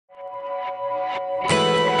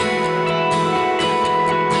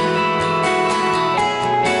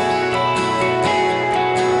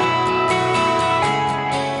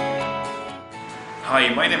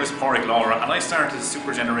my name is Pádraig Lowry and I started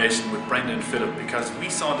Super Generation with Brendan and Philip because we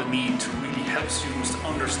saw the need to really help students to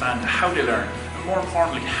understand how they learn and more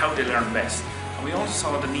importantly how they learn best. And we also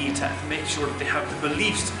saw the need to make sure that they have the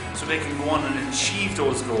beliefs so they can go on and achieve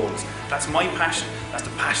those goals. That's my passion, that's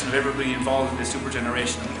the passion of everybody involved in the Super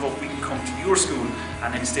Generation, and we hope we can come to your school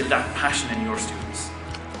and instill that passion in your students.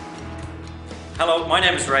 Hello, my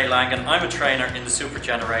name is Ray Langan. I'm a trainer in the Super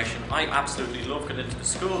Generation. I absolutely love going into the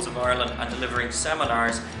schools of Ireland and delivering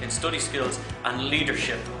seminars in study skills and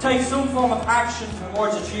leadership. Take some form of action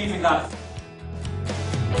towards achieving that.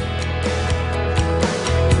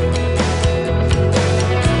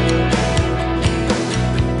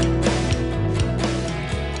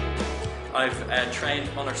 I've trained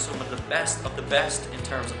under some of the best in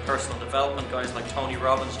terms of personal development, guys like Tony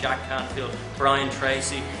Robbins, Jack Canfield, Brian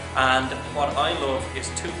Tracy, and what I love is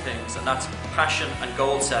two things, and that's passion and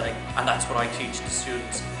goal setting, and that's what I teach the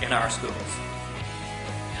students in our schools.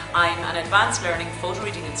 I'm an advanced learning photo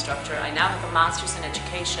reading instructor. I now have a Masters in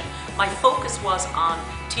Education. My focus was on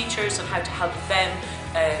teachers and how to help them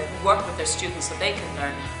work with their students so they can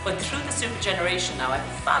learn. But through the Super Generation now I have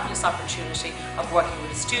a fabulous opportunity of working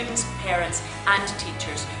with students, parents and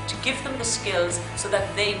teachers to give them the skills so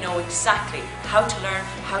that they know exactly how to learn,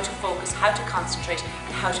 how to focus, how to concentrate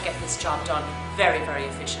and how to get this job done very, very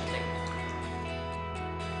efficiently.